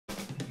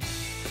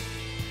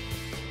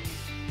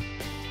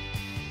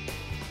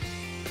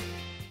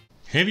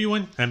Hey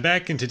everyone, I'm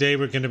back and today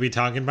we're going to be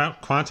talking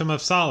about Quantum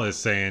of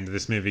Solace, and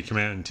this movie came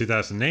out in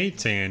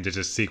 2008 and it's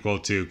a sequel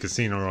to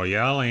Casino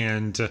Royale,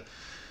 and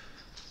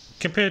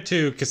compared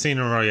to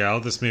Casino Royale,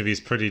 this movie is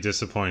pretty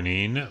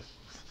disappointing,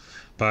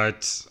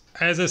 but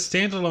as a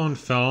standalone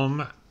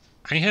film,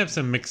 I have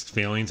some mixed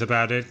feelings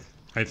about it.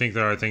 I think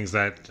there are things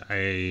that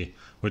I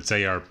would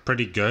say are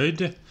pretty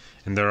good,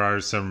 and there are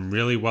some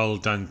really well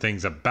done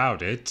things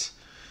about it.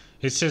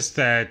 It's just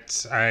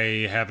that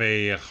I have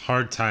a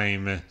hard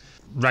time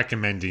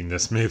recommending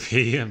this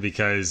movie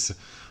because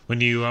when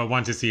you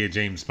want to see a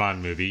James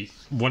Bond movie,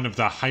 one of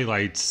the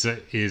highlights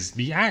is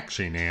the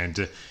action,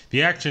 and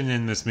the action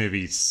in this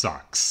movie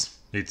sucks.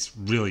 It's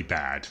really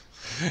bad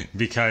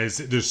because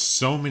there's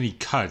so many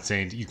cuts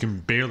and you can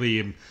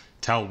barely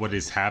tell what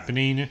is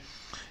happening,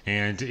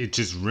 and it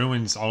just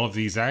ruins all of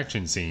these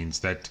action scenes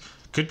that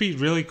could be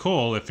really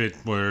cool if it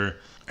were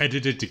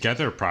edited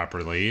together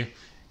properly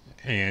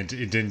and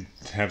it didn't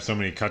have so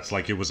many cuts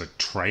like it was a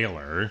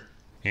trailer.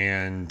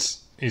 And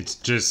it's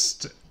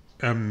just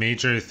a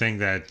major thing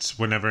that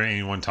whenever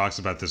anyone talks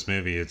about this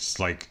movie, it's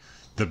like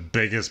the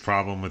biggest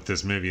problem with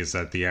this movie is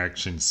that the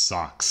action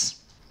sucks.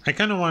 I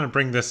kind of want to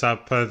bring this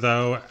up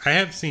though. I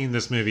have seen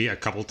this movie a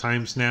couple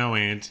times now,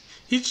 and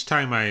each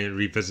time I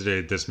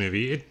revisited this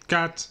movie, it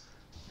got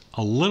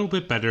a little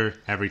bit better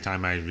every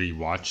time I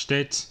rewatched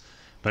it,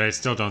 but I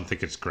still don't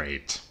think it's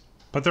great.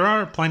 But there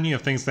are plenty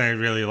of things that I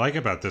really like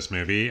about this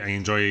movie. I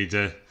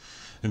enjoyed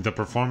the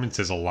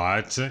performances a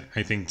lot.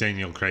 I think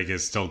Daniel Craig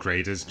is still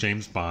great as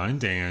James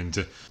Bond,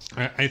 and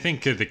I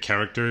think the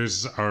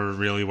characters are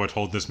really what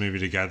hold this movie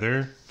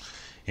together.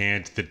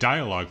 And the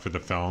dialogue for the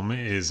film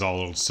is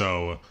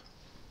also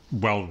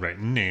well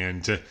written,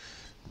 and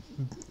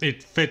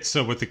it fits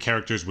what the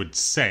characters would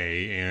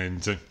say.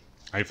 And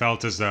I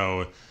felt as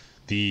though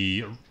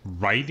the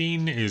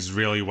writing is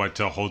really what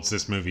holds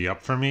this movie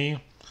up for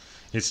me.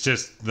 It's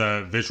just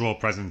the visual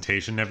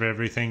presentation of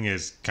everything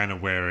is kind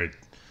of where it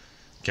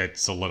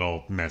gets a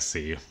little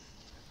messy.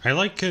 I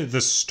like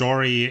the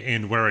story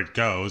and where it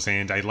goes,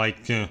 and I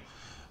like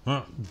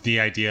the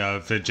idea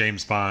of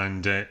James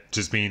Bond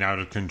just being out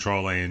of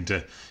control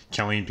and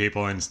killing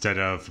people instead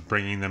of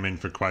bringing them in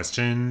for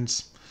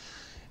questions.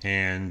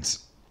 And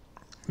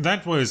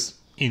that was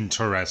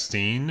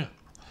interesting.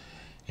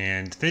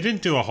 And they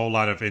didn't do a whole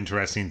lot of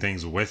interesting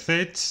things with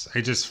it.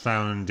 I just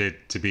found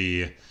it to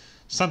be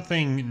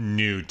something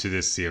new to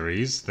this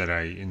series that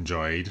I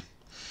enjoyed.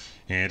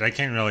 And I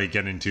can't really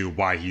get into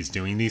why he's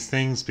doing these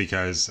things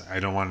because I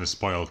don't want to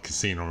spoil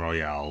Casino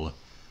Royale.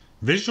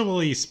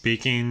 Visually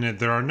speaking,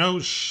 there are no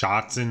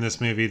shots in this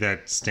movie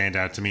that stand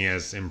out to me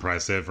as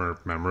impressive or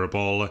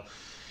memorable.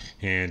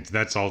 And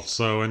that's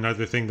also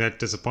another thing that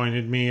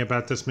disappointed me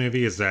about this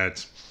movie, is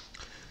that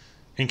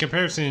in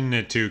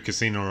comparison to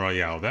Casino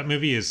Royale, that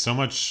movie is so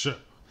much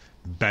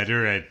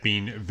better at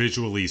being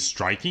visually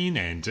striking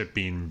and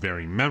being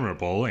very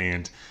memorable,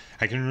 and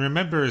I can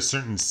remember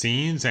certain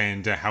scenes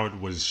and how it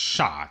was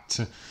shot,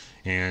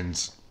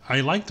 and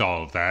I liked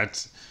all of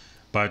that.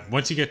 But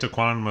once you get to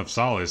Quantum of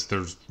Solace,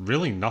 there's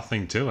really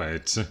nothing to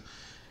it,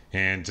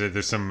 and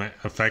there's some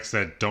effects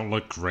that don't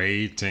look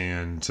great,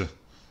 and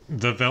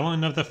the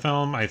villain of the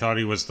film, I thought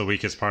he was the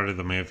weakest part of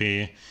the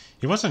movie.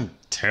 He wasn't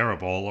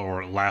terrible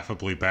or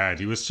laughably bad.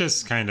 He was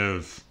just kind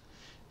of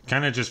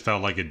just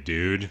felt like a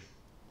dude.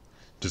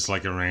 Just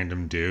like a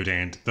random dude.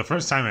 And the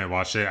first time I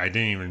watched it, I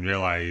didn't even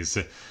realize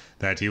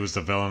that he was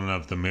the villain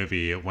of the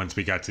movie. Once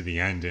we got to the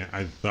end,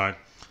 I thought,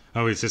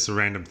 oh, he's just a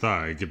random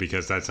thug,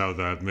 because that's how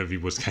the movie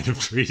was kind of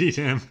treating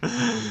him.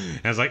 I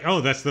was like, oh,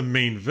 that's the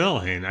main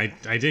villain. I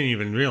didn't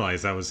even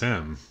realize that was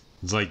him.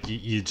 It's like,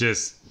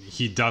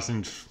 he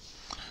doesn't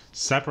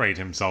separate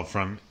himself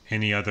from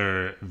any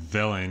other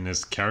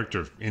villainous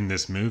character in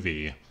this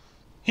movie.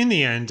 In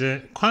the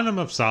end, Quantum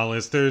of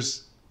Solace,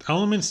 there's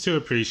elements to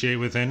appreciate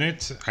within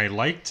it. I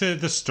liked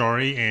the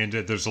story, and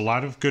there's a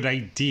lot of good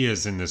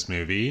ideas in this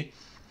movie,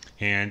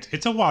 and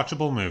it's a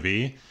watchable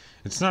movie.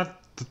 It's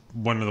not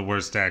one of the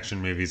worst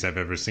action movies I've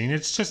ever seen.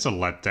 It's just a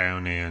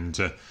letdown,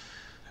 and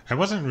I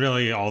wasn't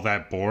really all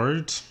that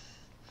bored.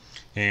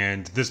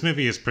 And this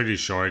movie is pretty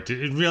short.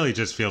 It really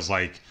just feels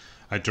like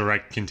a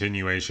direct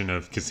continuation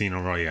of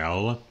Casino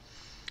Royale,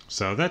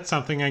 so that's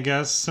something, I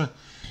guess.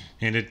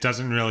 And it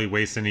doesn't really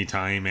waste any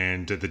time,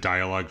 and the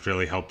dialogue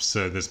really helps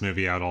this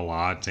movie out a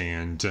lot.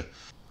 And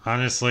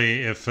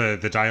honestly, if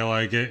the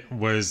dialogue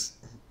was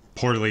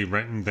poorly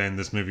written, then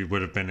this movie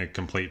would have been a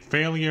complete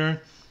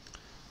failure.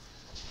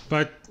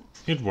 But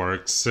it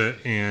works,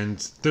 and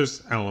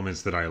there's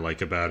elements that I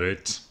like about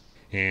it.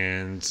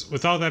 And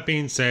with all that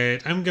being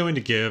said, I'm going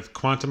to give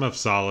Quantum of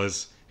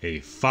Solace a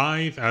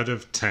 5 out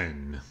of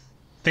 10.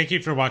 Thank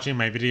you for watching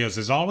my videos.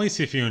 As always,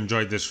 if you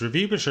enjoyed this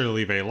review, be sure to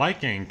leave a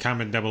like and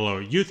comment down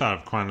below what you thought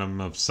of Quantum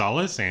of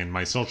Solace, and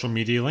my social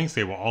media links,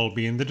 they will all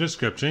be in the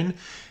description.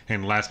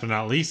 And last but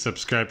not least,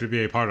 subscribe to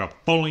be a part of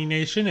Foley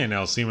Nation, and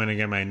I'll see you when I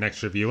get my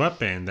next review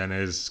up, and that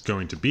is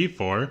going to be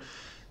for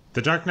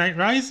The Dark Knight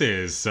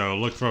Rises. So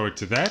look forward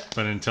to that,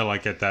 but until I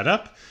get that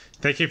up,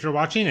 thank you for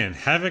watching and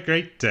have a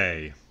great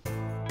day.